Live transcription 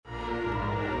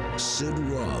Sid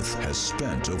Roth has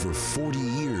spent over 40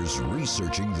 years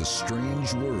researching the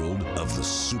strange world of the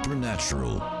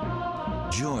supernatural.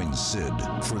 Join Sid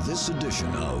for this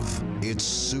edition of It's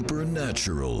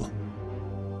Supernatural.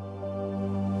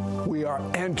 We are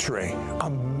entering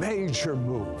a major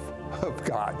move of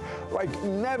God, like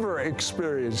never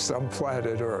experienced on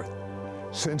planet Earth.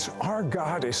 Since our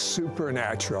God is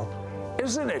supernatural,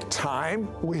 isn't it time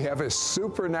we have a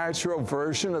supernatural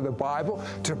version of the Bible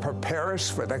to prepare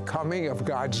us for the coming of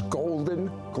God's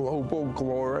golden global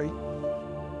glory?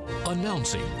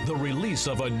 Announcing the release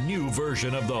of a new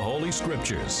version of the Holy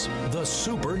Scriptures, the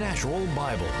Supernatural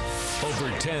Bible. Over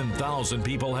 10,000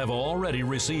 people have already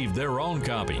received their own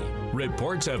copy.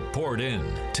 Reports have poured in,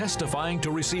 testifying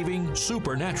to receiving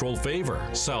supernatural favor,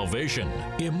 salvation,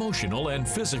 emotional and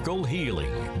physical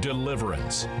healing,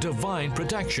 deliverance, divine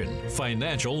protection,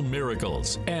 financial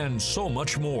miracles, and so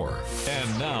much more.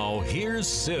 And now, here's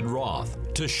Sid Roth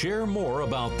to share more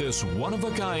about this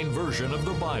one-of-a-kind version of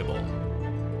the Bible.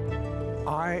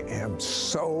 I am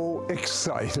so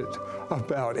excited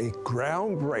about a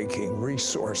groundbreaking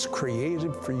resource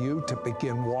created for you to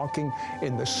begin walking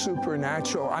in the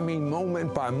supernatural,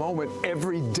 moment by moment,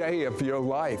 every day of your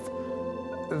life.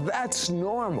 That's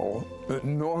normal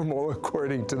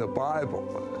according to the Bible.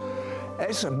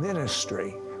 As a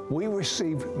ministry, we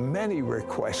receive many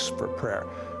requests for prayer.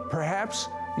 Perhaps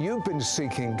you've been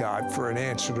seeking God for an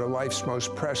answer to life's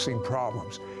most pressing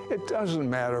problems. It doesn't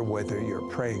matter whether you're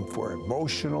praying for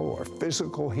emotional or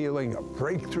physical healing, a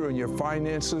breakthrough in your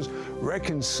finances,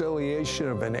 reconciliation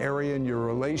of an area in your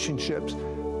relationships.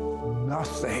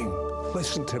 Nothing,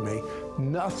 listen to me,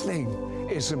 nothing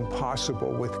is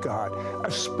impossible with God,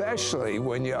 especially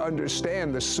when you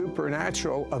understand the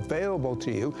supernatural available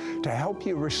to you to help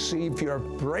you receive your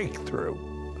breakthrough.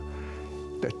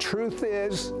 The truth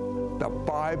is, the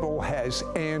Bible has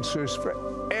answers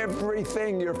for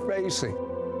everything you're facing.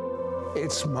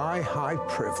 It's my high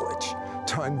privilege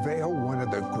to unveil one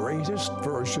of the greatest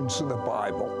versions of the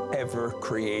Bible ever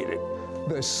created,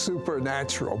 the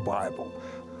Supernatural Bible.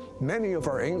 Many of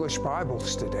our English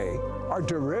Bibles today are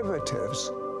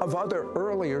derivatives of other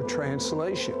earlier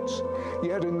translations.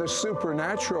 Yet in the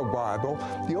Supernatural Bible,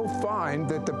 you'll find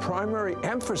that the primary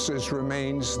emphasis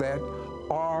remains that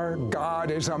our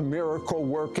God is a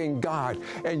miracle-working God,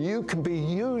 and you can be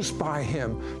used by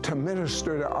Him to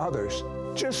minister to others,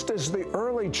 just as the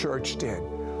early church did,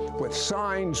 with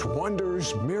signs,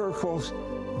 wonders, miracles.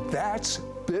 That's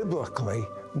biblically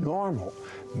normal.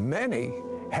 Many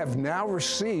have now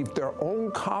received their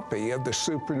own copy of the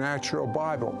Supernatural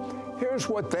Bible. Here's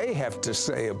what they have to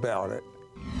say about it.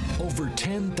 Over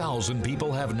 10,000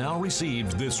 people have now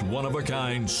received this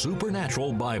one-of-a-kind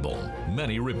supernatural Bible.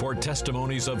 Many report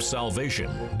testimonies of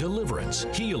salvation, deliverance,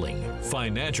 healing,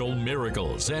 financial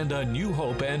miracles, and a new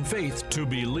hope and faith to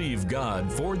believe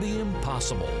God for the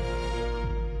impossible.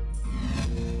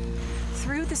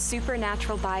 Through the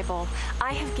Supernatural Bible,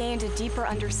 I have gained a deeper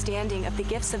understanding of the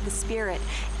gifts of the Spirit,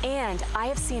 and I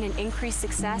have seen an increased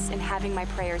success in having my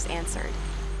prayers answered.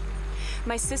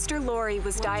 My sister Lori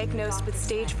was diagnosed with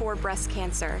stage 4 breast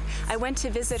cancer. I went to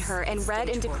visit her and read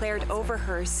and declared over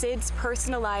her Sid's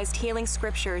personalized healing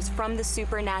scriptures from the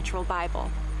Supernatural Bible.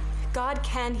 God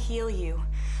can heal you.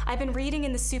 I've been reading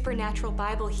in the Supernatural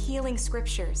Bible healing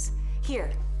scriptures. Here,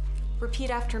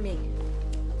 repeat after me.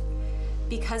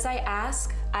 Because I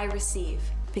ask, I receive.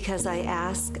 Because I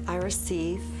ask, I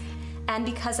receive. And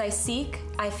because I seek,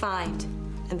 I find.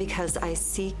 And because I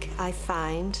seek, I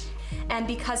find. And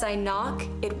because I knock,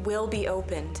 it will be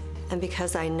opened. And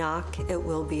because I knock, it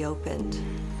will be opened.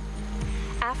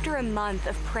 After a month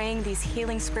of praying these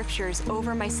healing scriptures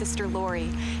over my sister Lori,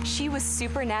 she was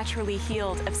supernaturally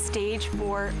healed of stage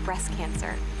 4 breast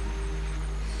cancer.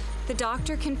 The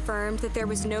doctor confirmed that there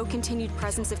was no continued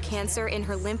presence of cancer in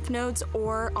her lymph nodes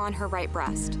or on her right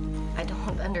breast. I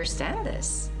don't understand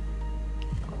this.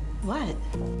 What?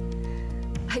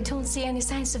 I don't see any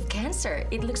signs of cancer.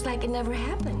 It looks like it never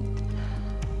happened.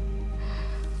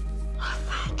 Oh,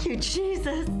 thank you,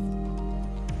 Jesus.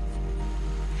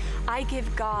 I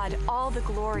give God all the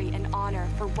glory and honor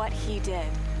for what He did.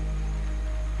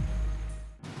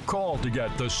 Call to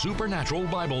get the Supernatural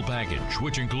Bible Package,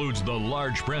 which includes the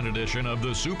large print edition of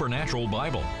the Supernatural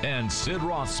Bible and Sid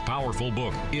Roth's powerful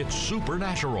book, It's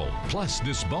Supernatural, plus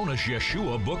this bonus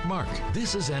Yeshua bookmark.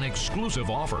 This is an exclusive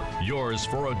offer. Yours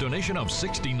for a donation of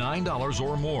 $69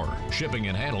 or more. Shipping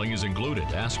and handling is included.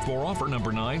 Ask for offer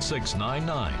number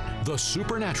 9699. The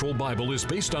Supernatural Bible is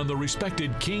based on the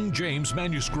respected King James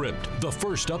manuscript, the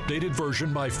first updated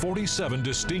version by 47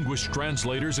 distinguished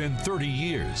translators in 30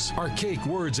 years. Archaic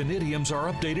words words and idioms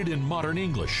are updated in modern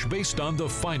English based on the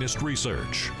finest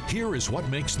research. Here is what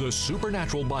makes the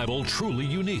Supernatural Bible truly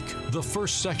unique. The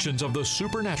first sections of the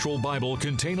Supernatural Bible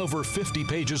contain over 50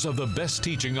 pages of the best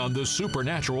teaching on the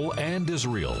supernatural and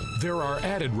Israel. There are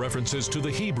added references to the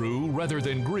Hebrew rather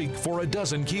than Greek for a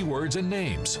dozen keywords and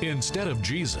names. Instead of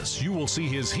Jesus, you will see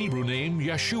his Hebrew name,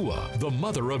 Yeshua. The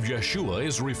mother of Yeshua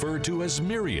is referred to as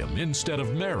Miriam instead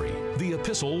of Mary. The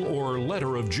epistle or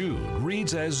letter of Jude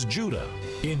reads as Judah.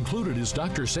 Included is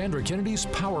Dr. Sandra Kennedy's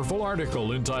powerful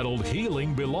article entitled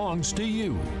Healing Belongs to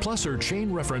You, plus her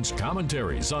chain reference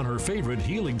commentaries on her favorite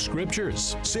healing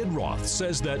scriptures. Sid Roth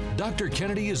says that Dr.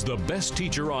 Kennedy is the best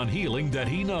teacher on healing that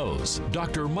he knows.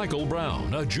 Dr. Michael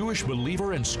Brown, a Jewish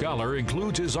believer and scholar,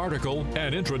 includes his article,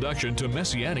 An Introduction to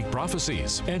Messianic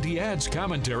Prophecies, and he adds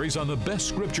commentaries on the best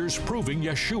scriptures proving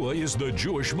Yeshua is the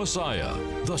Jewish Messiah.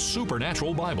 The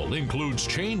Supernatural Bible includes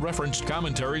chain-referenced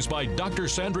commentaries by Dr.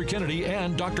 Sandra Kennedy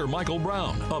and Dr. Michael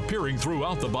Brown, appearing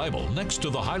throughout the Bible next to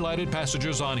the highlighted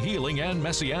passages on healing and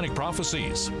messianic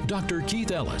prophecies. Dr.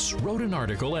 Keith Ellis wrote an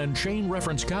article and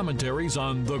chain-reference commentaries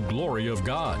on the glory of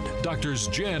God. Drs.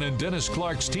 Jen and Dennis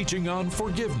Clark's teaching on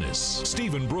forgiveness.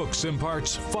 Stephen Brooks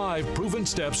imparts 5 proven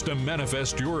steps to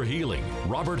manifest your healing.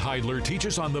 Robert Heidler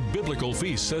teaches on the biblical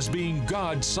feasts as being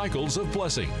God's cycles of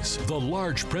blessings. The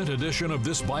large print edition of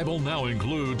this Bible now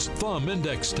includes thumb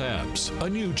index tabs, a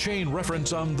new chain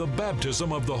reference on the baptism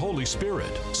of the Holy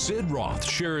Spirit. Sid Roth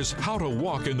shares how to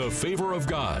walk in the favor of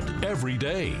God every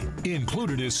day.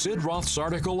 Included is Sid Roth's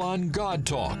article on God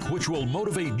Talk, which will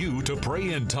motivate you to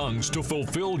pray in tongues to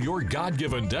fulfill your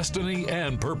God-given destiny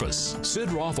and purpose.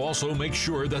 Sid Roth also makes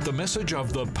sure that the message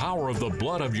of the power of the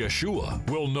blood of Yeshua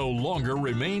will no longer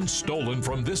remain stolen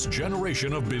from this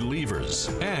generation of believers.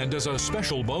 And as a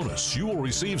special bonus, you will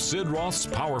receive Sid Roth's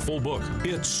powerful book,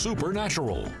 It's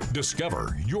Supernatural.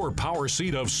 Discover your power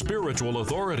seat of spiritual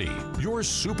authority, your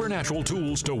supernatural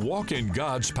tools to walk in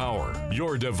God's power,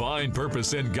 your divine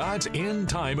purpose in God's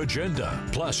end-time agenda.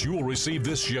 Plus, you will receive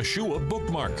this Yeshua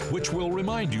bookmark, which will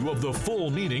remind you of the full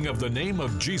meaning of the name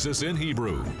of Jesus in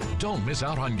Hebrew. Don't miss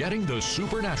out on getting the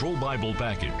Supernatural Bible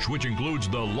package, which includes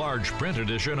the large print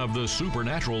edition of the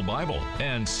Supernatural Bible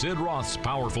and Sid Roth's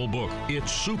powerful book,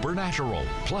 It's Supernatural,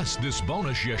 plus this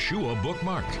bonus Yeshua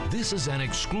bookmark. This is an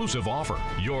exclusive offer,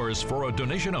 yours for a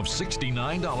donation of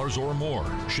 $69 or more.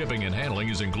 Shipping and handling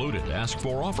is included. Ask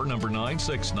for offer number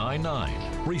 9699.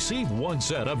 Receive one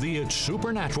set of the It's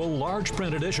Supernatural large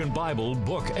print edition Bible,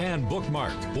 book, and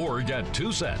bookmark, or get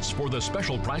 2 sets for the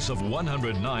special price of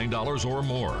 $109 or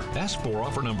more. Ask for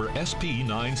offer number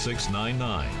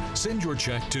SP9699. Send your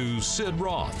check to Sid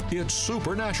Roth. It's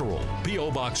Supernatural.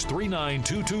 P.O. Box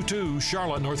 39222,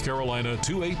 Charlotte, North Carolina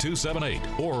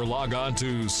 28278, or log on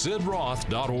to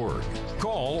sidroth.org.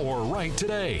 Call or write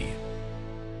today.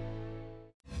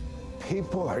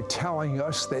 People are telling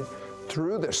us that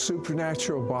through the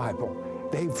Supernatural Bible,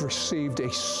 they've received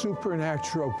a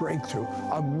supernatural breakthrough,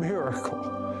 a miracle.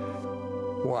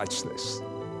 Watch this.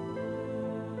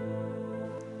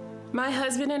 My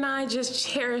husband and I just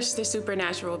cherish the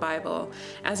Supernatural Bible.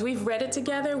 As we've read it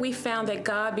together, we found that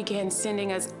God began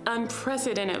sending us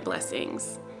unprecedented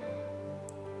blessings.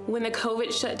 When the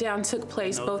COVID shutdown took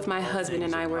place, both my husband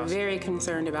and I were very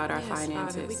concerned about our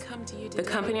finances. The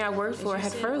company I worked for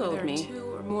had furloughed me.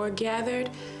 2 or more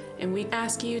gathered, and we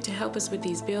ask you to help us with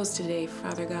these bills today,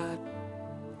 Father God.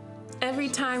 Every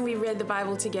time we read the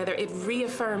Bible together, it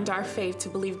reaffirmed our faith to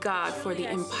believe God for the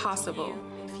impossible.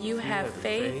 If you have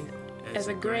faith as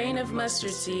a grain of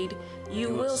mustard seed, you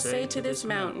will say to this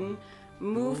mountain,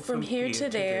 move from here to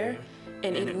there,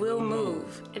 and it will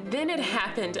move. Then it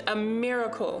happened, a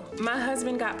miracle. My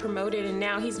husband got promoted and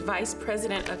now he's vice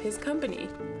president of his company.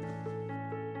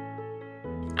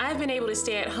 I've been able to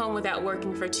stay at home without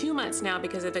working for 2 months now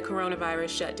because of the coronavirus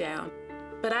shutdown.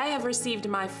 But I have received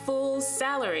my full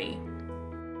salary.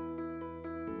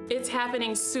 It's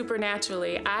happening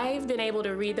supernaturally. I've been able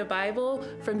to read the Bible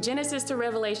from Genesis to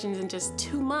Revelations in just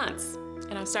 2 months,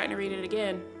 and I'm starting to read it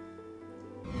again.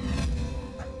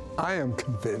 I am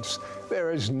convinced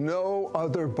there is no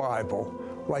other Bible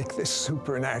like this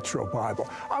Supernatural Bible.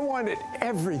 I wanted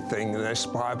everything in this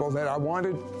Bible that I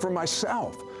wanted for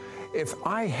myself. If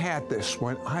I had this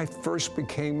when I first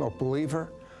became a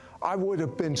believer, I would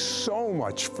have been so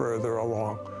much further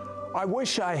along. I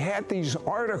wish I had these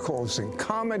articles and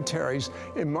commentaries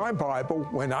in my Bible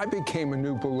when I became a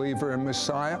new believer in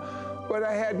Messiah, but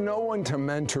I had no one to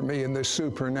mentor me in the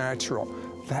supernatural.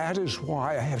 That is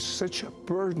why I have such a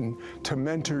burden to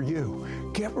mentor you.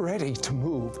 Get ready to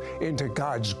move into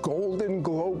God's golden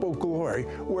global glory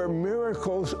where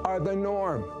miracles are the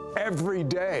norm every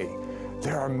day.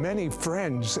 There are many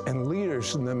friends and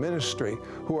leaders in the ministry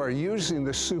who are using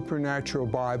the Supernatural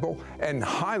Bible and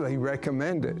highly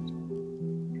recommend it.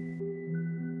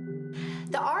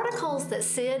 The articles that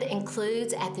Sid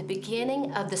includes at the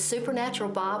beginning of the Supernatural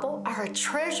Bible are a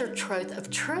treasure trove of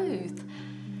truth.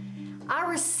 I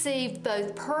received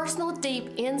both personal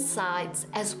deep insights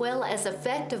as well as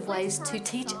effective ways to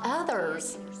teach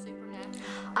others.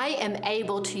 I am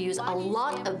able to use a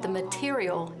lot of the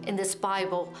material in this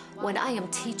Bible when I am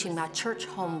teaching my church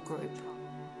home group.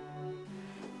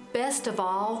 Best of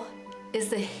all is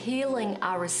the healing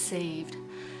I received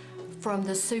from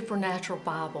the Supernatural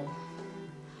Bible.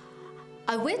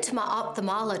 I went to my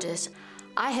ophthalmologist.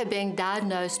 I had been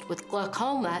diagnosed with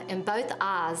glaucoma in both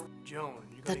eyes. Joan,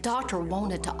 the doctor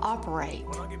wanted to operate.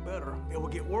 When I get better, it will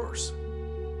get worse.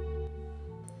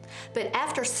 But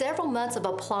after several months of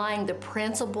applying the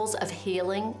principles of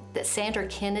healing that Sandra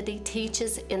Kennedy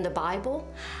teaches in the Bible,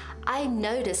 I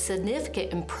noticed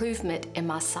significant improvement in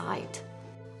my sight.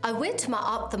 I went to my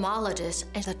ophthalmologist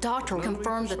and the doctor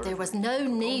confirmed that there was no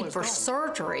need for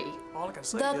surgery.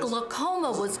 The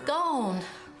glaucoma was gone.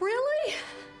 Really?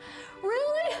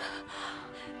 Really?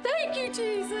 Thank you,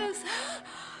 Jesus.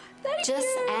 Thank Just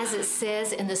you. as it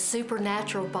says in the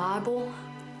Supernatural Bible,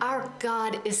 our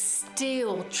God is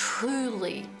still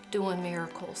truly doing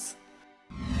miracles.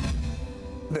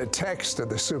 The text of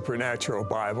the Supernatural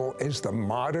Bible is the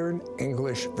Modern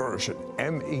English Version,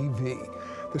 MEV.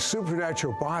 The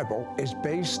Supernatural Bible is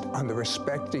based on the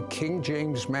respected King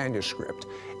James manuscript.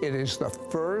 It is the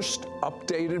first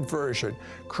updated version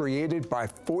created by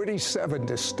 47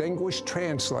 distinguished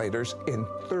translators in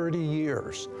 30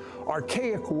 years.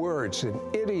 Archaic words and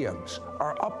idioms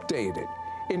are updated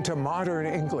into modern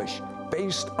English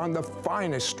based on the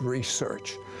finest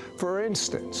research. For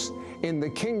instance, in the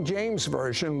King James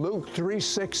Version, Luke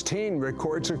 3:16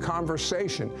 records a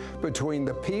conversation between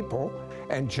the people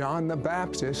and John the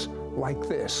Baptist like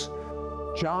this.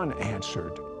 John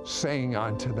answered, saying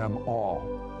unto them all,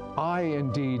 I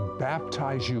indeed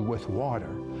baptize you with water,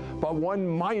 but one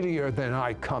mightier than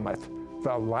I cometh,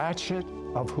 the latchet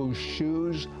of whose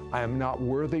shoes I am not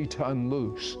worthy to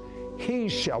unloose. He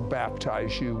shall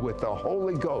baptize you with the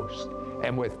Holy Ghost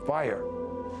and with fire.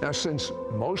 Now, since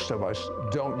most of us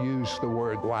don't use the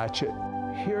word latchet,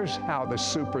 here's how the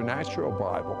Supernatural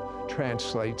Bible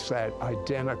translates that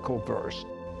identical verse.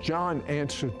 John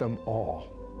answered them all,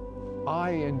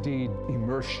 I indeed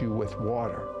immerse you with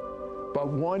water, but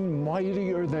one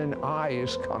mightier than I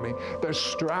is coming, the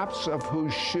straps of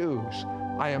whose shoes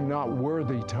I am not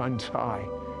worthy to untie.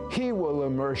 He will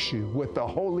immerse you with the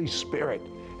Holy Spirit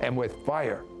and with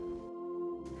fire.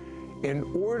 In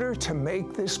order to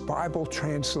make this Bible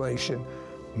translation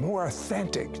more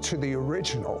authentic to the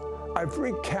original, I've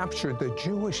recaptured the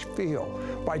Jewish feel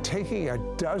by taking a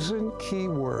dozen key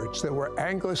words that were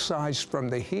anglicized from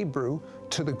the Hebrew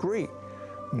to the Greek.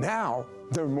 Now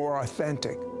they're more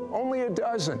authentic, only a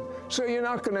dozen, so you're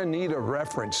not going to need a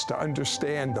reference to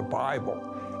understand the Bible.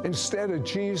 Instead of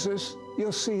Jesus,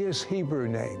 you'll see his Hebrew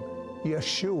name,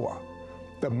 Yeshua.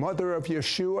 The mother of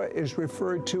Yeshua is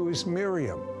referred to as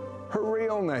Miriam, her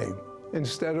real name,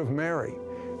 instead of Mary.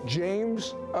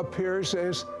 James appears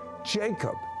as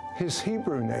Jacob, his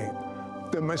Hebrew name.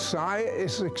 The Messiah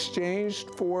is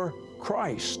exchanged for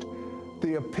Christ.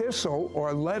 The epistle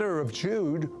or letter of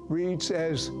Jude reads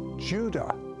as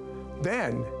Judah.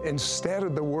 Then, instead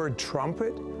of the word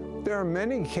trumpet, there are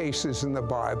many cases in the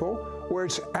Bible where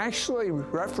it's actually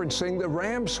referencing the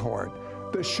ram's horn,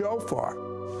 the shofar.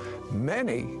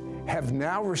 Many have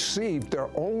now received their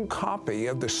own copy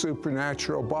of the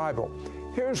Supernatural Bible.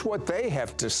 Here's what they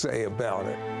have to say about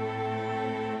it.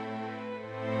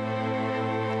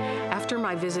 After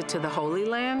my visit to the Holy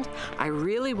Land, I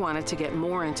really wanted to get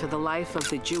more into the life of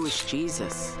the Jewish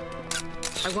Jesus.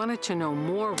 I wanted to know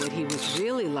more what he was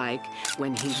really like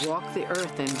when he walked the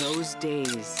earth in those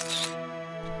days.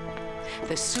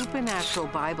 The Supernatural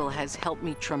Bible has helped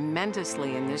me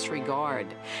tremendously in this regard.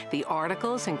 The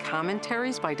articles and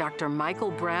commentaries by Dr.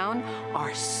 Michael Brown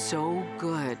are so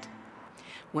good.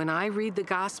 When I read the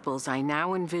Gospels, I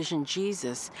now envision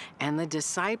Jesus and the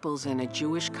disciples in a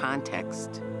Jewish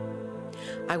context.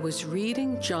 I was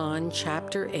reading John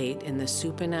chapter 8 in the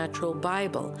Supernatural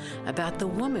Bible about the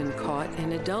woman caught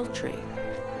in adultery.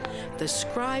 The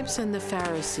scribes and the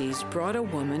Pharisees brought a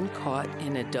woman caught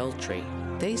in adultery.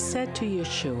 They said to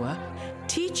Yeshua,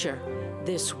 "Teacher,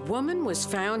 this woman was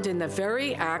found in the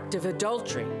very act of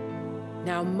adultery.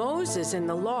 Now Moses in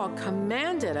the law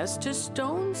commanded us to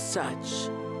stone such."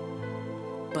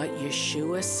 But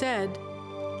Yeshua said,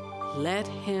 "Let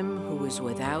him who is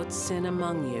without sin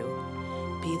among you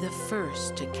be the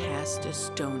first to cast a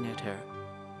stone at her."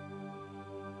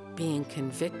 being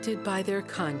convicted by their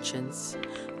conscience,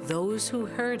 those who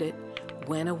heard it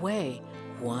went away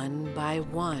one by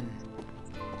one.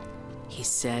 He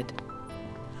said,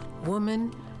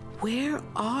 "Woman, where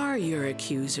are your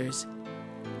accusers?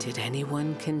 Did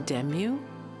anyone condemn you?"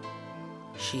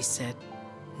 She said,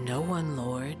 "No one,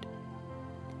 Lord."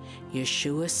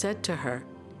 Yeshua said to her,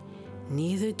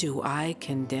 "Neither do I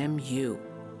condemn you.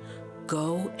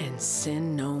 Go and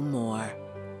sin no more."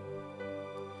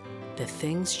 The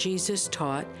things Jesus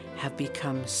taught have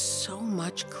become so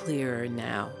much clearer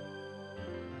now.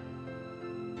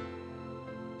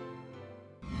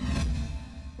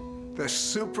 The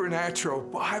Supernatural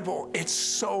Bible, it's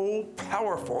so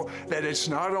powerful that it's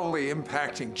not only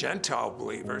impacting Gentile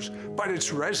believers, but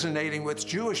it's resonating with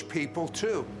Jewish people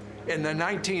too. In the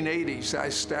 1980s, I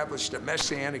established a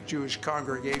Messianic Jewish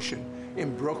congregation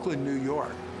in Brooklyn, New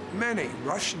York. Many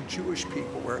Russian Jewish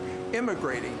people were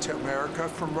immigrating to America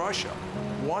from Russia.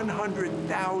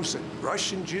 100,000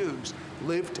 Russian Jews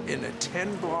lived in a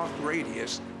 10-block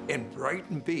radius in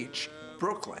Brighton Beach,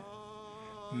 Brooklyn.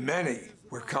 Many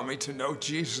were coming to know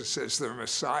Jesus as their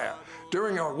Messiah.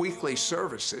 During our weekly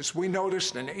services, we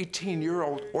noticed an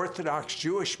 18-year-old Orthodox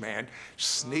Jewish man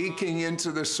sneaking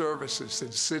into the services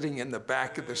and sitting in the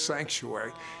back of the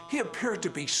sanctuary. He appeared to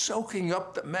be soaking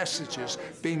up the messages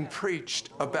being preached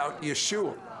about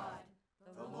Yeshua.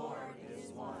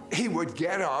 He would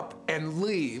get up and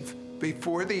leave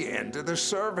before the end of the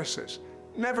services,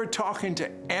 never talking to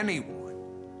anyone.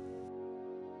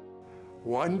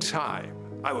 One time,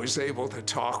 I was able to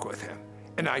talk with him,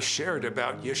 and I shared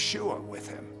about Yeshua with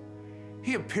him.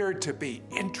 He appeared to be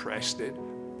interested,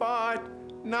 but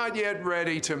not yet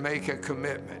ready to make a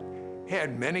commitment. He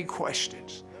had many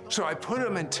questions, so I put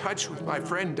him in touch with my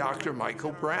friend Dr.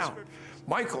 Michael Brown.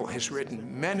 Michael has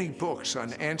written many books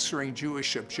on answering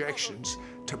Jewish objections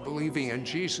to believing in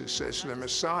Jesus as the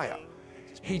Messiah.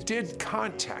 He did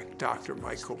contact Dr.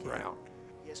 Michael Brown.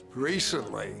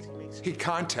 Recently, he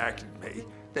contacted me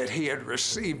that he had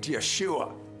received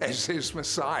Yeshua as his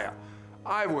Messiah.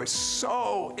 I was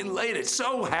so elated,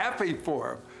 so happy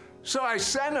for him. So I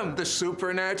sent him the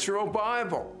Supernatural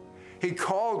Bible. He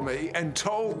called me and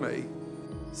told me,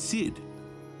 "Sid,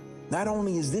 not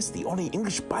only is this the only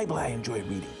English Bible I enjoy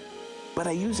reading, but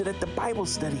I use it at the Bible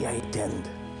study I attend."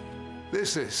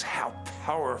 This is how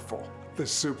powerful the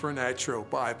Supernatural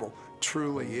Bible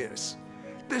truly is.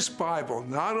 This Bible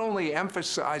not only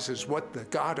emphasizes what the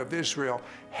God of Israel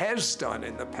has done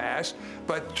in the past,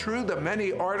 but through the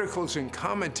many articles and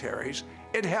commentaries,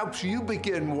 it helps you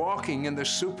begin walking in the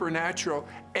supernatural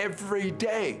every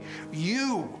day.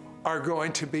 You are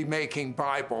going to be making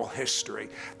Bible history.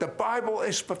 The Bible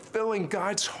is fulfilling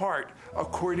God's heart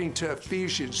according to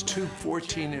Ephesians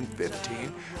 2:14 and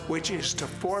 15, which is to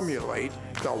formulate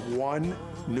the one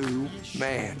new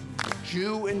man.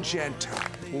 Jew and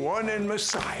Gentile, one in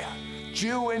Messiah.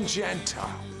 Jew and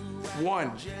Gentile,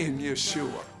 one in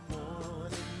Yeshua.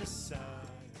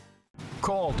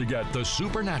 Call to get the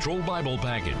Supernatural Bible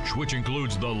Package, which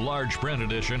includes the large print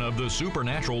edition of the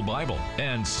Supernatural Bible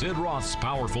and Sid Roth's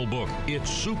powerful book, It's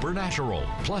Supernatural,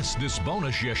 plus this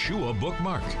bonus Yeshua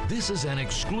bookmark. This is an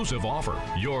exclusive offer.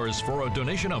 Yours for a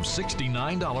donation of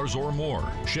 $69 or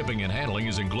more. Shipping and handling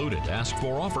is included. Ask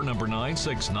for offer number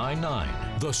 9699.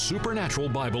 The Supernatural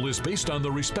Bible is based on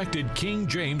the respected King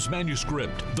James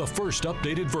manuscript, the first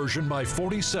updated version by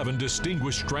 47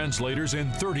 distinguished translators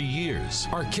in 30 years.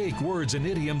 Archaic words and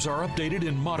idioms are updated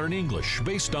in modern English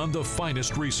based on the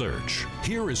finest research.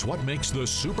 Here is what makes the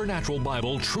Supernatural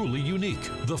Bible truly unique.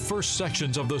 The first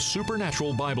sections of the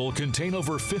Supernatural Bible contain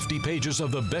over 50 pages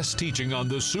of the best teaching on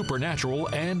the supernatural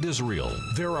and Israel.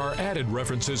 There are added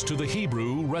references to the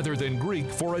Hebrew rather than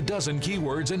Greek for a dozen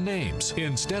keywords and names.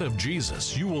 Instead of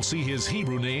Jesus, you will see his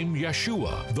Hebrew name,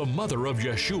 Yeshua. The mother of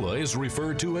Yeshua is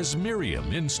referred to as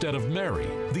Miriam instead of Mary.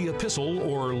 The epistle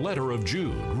or letter of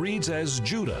Jude reads as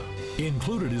Judah.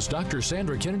 Included is Dr.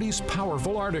 Sandra Kennedy's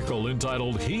powerful article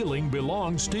entitled Healing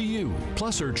Belongs to You,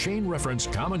 plus her chain reference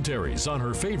commentaries on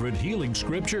her favorite healing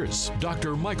scriptures.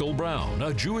 Dr. Michael Brown,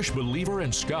 a Jewish believer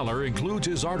and scholar, includes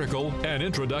his article, An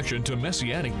Introduction to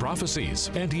Messianic Prophecies,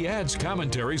 and he adds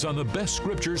commentaries on the best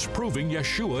scriptures proving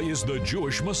Yeshua is the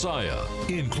Jewish Messiah.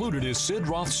 Included is Sid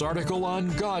Roth's article on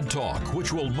God Talk,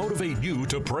 which will motivate you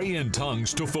to pray in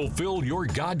tongues to fulfill your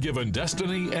God-given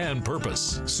destiny and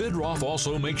purpose. Sid Roth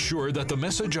also makes sure ensure that the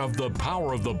message of the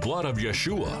power of the blood of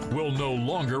Yeshua will no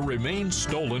longer remain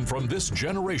stolen from this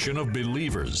generation of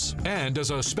believers. And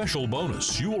as a special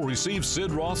bonus, you will receive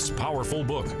Sid Roth's powerful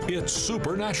book, It's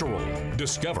Supernatural.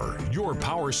 Discover your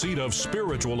power seat of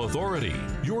spiritual authority,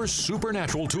 your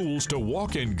supernatural tools to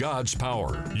walk in God's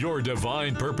power, your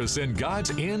divine purpose in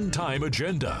God's end-time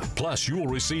agenda. Plus, you will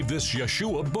receive this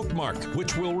Yeshua bookmark,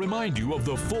 which will remind you of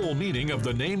the full meaning of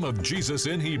the name of Jesus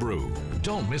in Hebrew.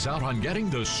 Don't miss out on getting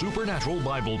the Supernatural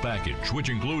Bible package, which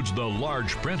includes the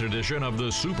large print edition of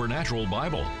the Supernatural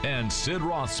Bible and Sid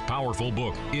Roth's powerful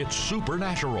book, It's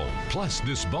Supernatural, plus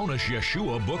this bonus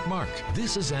Yeshua bookmark.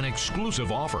 This is an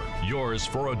exclusive offer, yours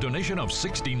for a donation of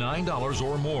 $69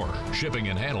 or more. Shipping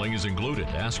and handling is included.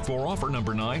 Ask for offer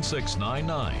number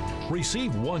 9699.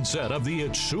 Receive one set of the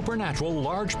It's Supernatural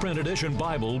large print edition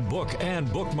Bible, book,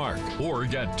 and bookmark, or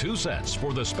get two sets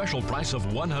for the special price of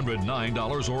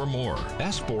 $109 or more.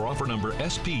 Ask for offer number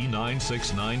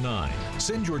SP9699.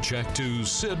 Send your check to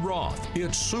Sid Roth.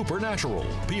 It's Supernatural.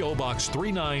 P.O. Box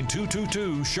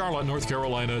 39222, Charlotte, North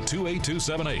Carolina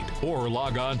 28278. Or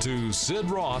log on to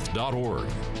sidroth.org.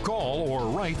 Call or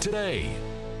write today.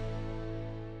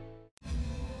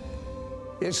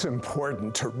 It's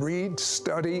important to read,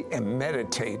 study, and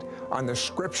meditate on the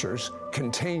scriptures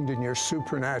contained in your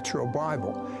Supernatural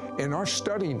Bible. In our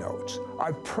study notes,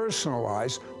 I've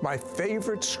personalized my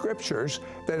favorite scriptures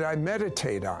that I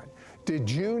meditate on. Did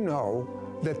you know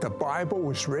that the Bible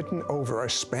was written over a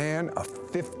span of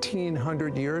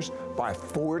 1,500 years by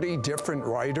 40 different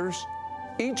writers?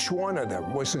 Each one of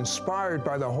them was inspired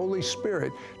by the Holy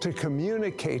Spirit to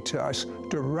communicate to us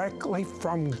directly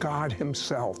from God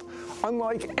Himself.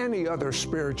 Unlike any other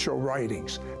spiritual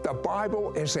writings, the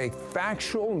Bible is a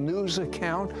factual news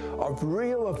account of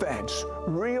real events,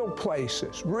 real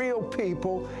places, real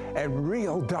people, and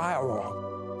real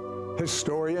dialogue.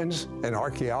 Historians and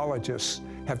archaeologists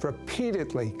have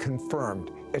repeatedly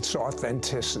confirmed its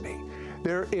authenticity.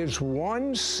 There is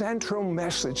one central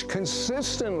message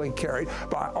consistently carried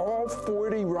by all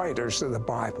 40 writers of the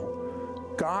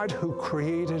Bible. God, who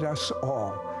created us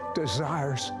all,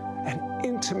 desires an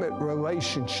intimate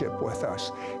relationship with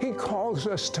us. He calls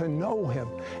us to know Him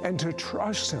and to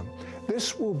trust Him.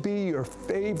 This will be your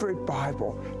favorite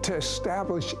Bible to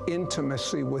establish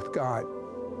intimacy with God.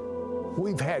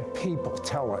 We've had people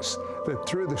tell us that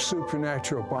through the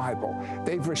Supernatural Bible,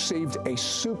 they've received a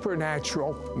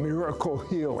supernatural miracle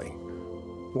healing.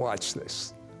 Watch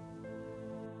this.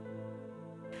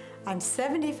 I'm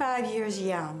 75 years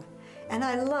young, and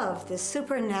I love the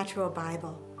Supernatural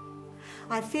Bible.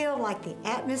 I feel like the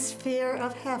atmosphere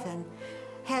of heaven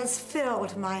has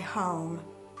filled my home.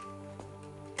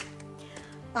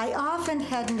 I often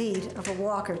had need of a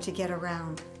walker to get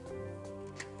around.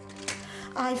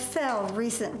 I fell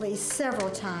recently several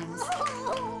times.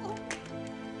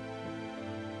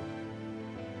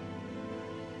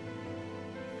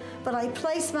 But I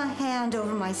placed my hand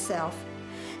over myself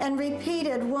and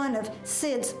repeated one of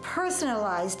Sid's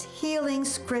personalized healing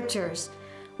scriptures,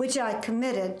 which I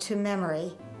committed to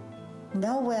memory.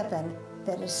 No weapon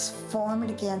that is formed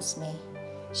against me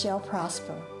shall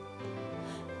prosper,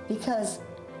 because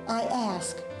I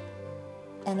ask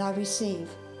and I receive.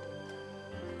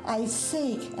 I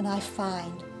seek and I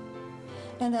find,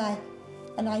 and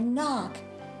I knock,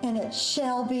 and it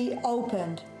shall be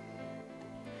opened.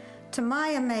 To my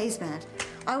amazement,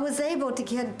 I was able to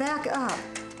get back up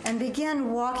and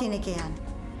begin walking again.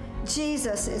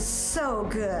 Jesus is so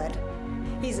good.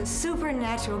 He's a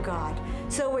supernatural God,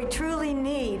 so we truly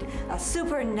need a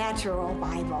supernatural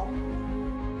Bible.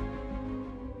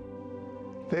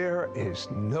 There is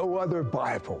no other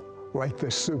Bible like the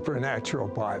Supernatural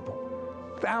Bible.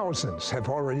 Thousands have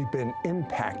already been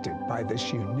impacted by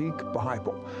this unique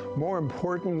Bible. More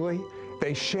importantly,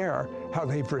 they share how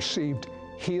they've received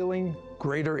healing,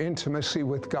 greater intimacy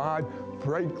with God,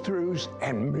 breakthroughs,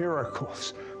 and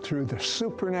miracles. Through the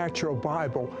Supernatural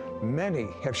Bible, many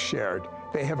have shared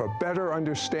they have a better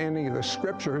understanding of the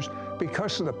Scriptures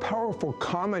because of the powerful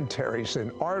commentaries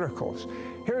and articles.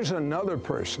 Here's another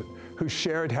person who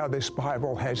shared how this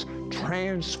Bible has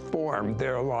transformed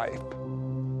their life.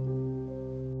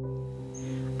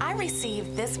 I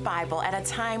received this Bible at a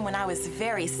time when I was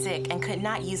very sick and could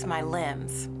not use my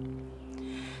limbs.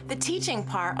 The teaching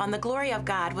part on the glory of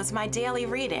God was my daily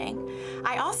reading.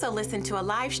 I also listened to a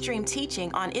live stream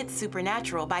teaching on It's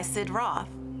Supernatural by Sid Roth.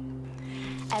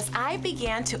 As I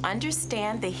began to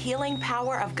understand the healing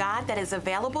power of God that is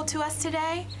available to us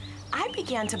today, I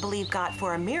began to believe God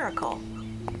for a miracle.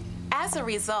 As a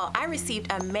result, I received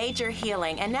a major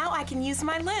healing, and now I can use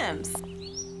my limbs.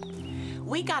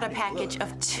 we got a package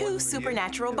of 2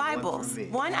 Supernatural Bibles.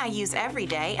 One I use every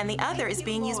day, and the other is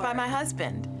being used by my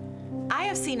husband. I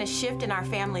have seen a shift in our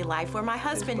family life where my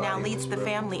husband now leads the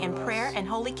family in prayer and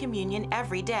Holy Communion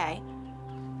every day.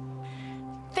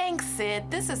 Thanks, Sid.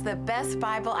 This is the best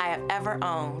Bible I have ever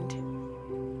owned.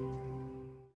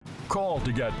 Call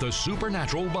to get the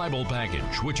Supernatural Bible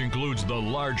Package, which includes the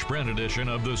large print edition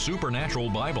of the Supernatural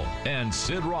Bible and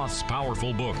Sid Roth's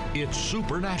powerful book, It's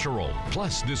Supernatural,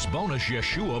 plus this bonus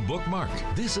Yeshua bookmark.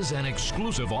 This is an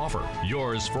exclusive offer.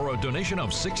 Yours for a donation of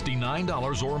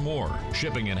 $69 or more.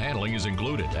 Shipping and handling is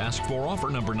included. Ask for offer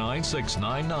number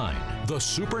 9699. The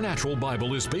Supernatural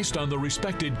Bible is based on the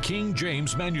respected King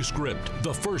James manuscript,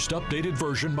 the first updated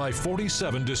version by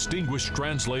 47 distinguished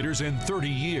translators in 30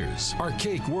 years.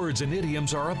 Archaic words and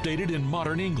idioms are updated in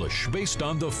modern English based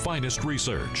on the finest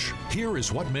research. Here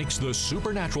is what makes the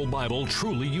Supernatural Bible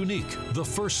truly unique. The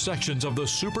first sections of the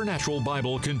Supernatural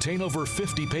Bible contain over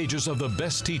 50 pages of the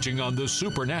best teaching on the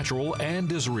supernatural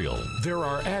and Israel. There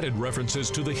are added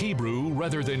references to the Hebrew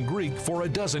rather than Greek for a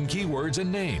dozen keywords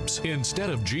and names.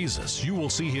 Instead of Jesus, you will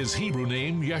see his Hebrew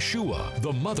name, Yeshua.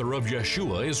 The mother of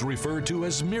Yeshua is referred to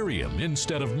as Miriam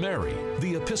instead of Mary.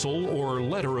 The epistle or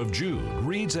letter of Jude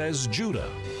reads as Judah.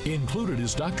 Included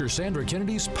is Dr. Sandra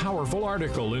Kennedy's powerful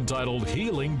article entitled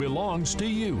Healing Belongs to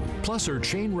You, plus her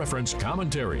chain reference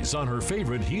commentaries on her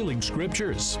favorite healing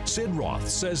scriptures. Sid Roth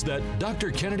says that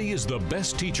Dr. Kennedy is the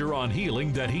best teacher on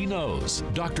healing that he knows.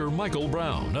 Dr. Michael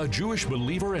Brown, a Jewish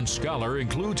believer and scholar,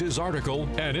 includes his article,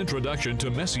 An Introduction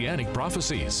to Messianic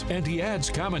Prophecies, and he adds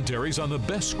commentaries on the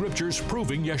best scriptures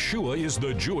proving Yeshua is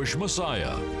the Jewish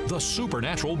Messiah. The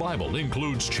Supernatural Bible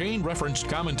includes chain referenced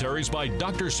commentaries by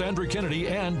Dr. Sandra Kennedy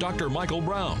and Dr. Michael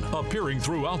Brown, appearing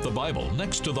throughout the Bible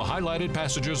next to the highlighted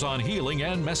passages on healing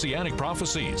and messianic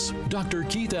prophecies. Dr.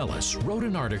 Keith Ellis wrote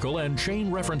an article and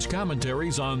chain reference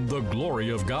commentaries on the glory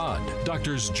of God.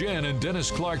 Doctors Jen and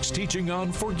Dennis Clark's teaching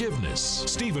on forgiveness.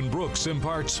 Stephen Brooks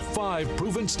imparts 5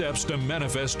 proven steps to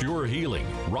manifest your healing.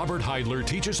 Robert Heidler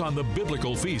teaches on the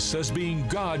biblical feasts as being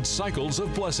God's cycles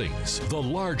of blessings. The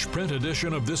large print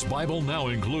edition of this Bible now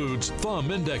includes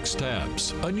thumb index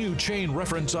tabs, a new chain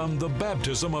reference on the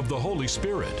baptism of the Holy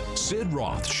Spirit. Sid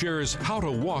Roth shares how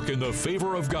to walk in the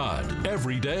favor of God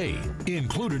every day.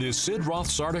 Included is Sid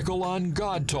Roth's article on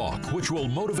God Talk, which will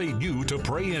motivate you to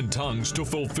pray in tongues to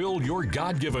fulfill your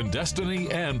God-given destiny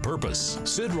and purpose.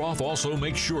 Sid Roth also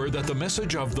makes sure that the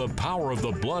message of the power of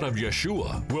the blood of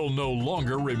Yeshua will no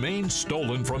longer remain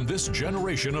stolen from this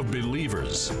generation of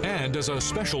believers. And as a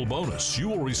special bonus, you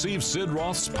will receive Sid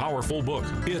Roth's powerful book,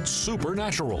 It's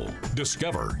Supernatural.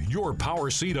 Discover your power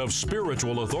seat of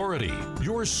spiritual authority,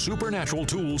 your supernatural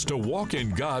tools to walk in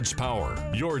God's power,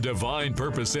 your divine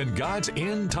purpose in God's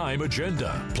end-time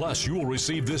agenda. Plus, you will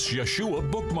receive this Yeshua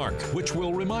bookmark, which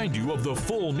will remind you of the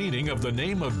full meaning of the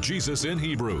name of Jesus in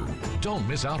Hebrew. Don't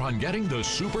miss out on getting the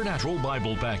Supernatural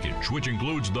Bible Package, which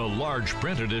includes the large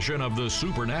print edition of the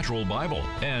Supernatural Bible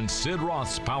and Sid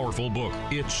Roth's powerful book,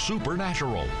 It's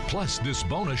Supernatural, plus this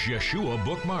bonus Yeshua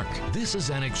bookmark. This is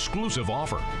an exclusive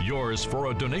offer. Yours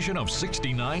for a donation of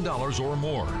 $69 or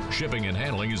more. Shipping and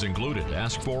handling is included.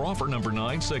 Ask for offer number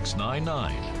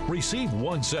 9699. Receive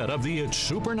 1 set of the It's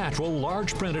Supernatural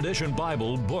large print edition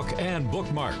Bible, book, and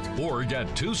bookmark, or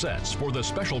get 2 sets for the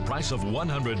special price of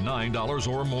 $109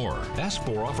 or more. Ask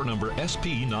for offer number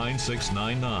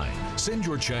SP9699. Send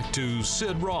your check to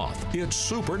Sid Roth. It's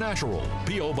Supernatural.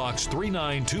 P.O. Box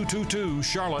 39222,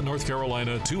 Charlotte, North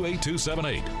Carolina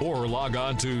 28278, or log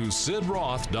on to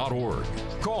sidroth.org.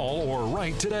 Call or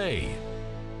write today.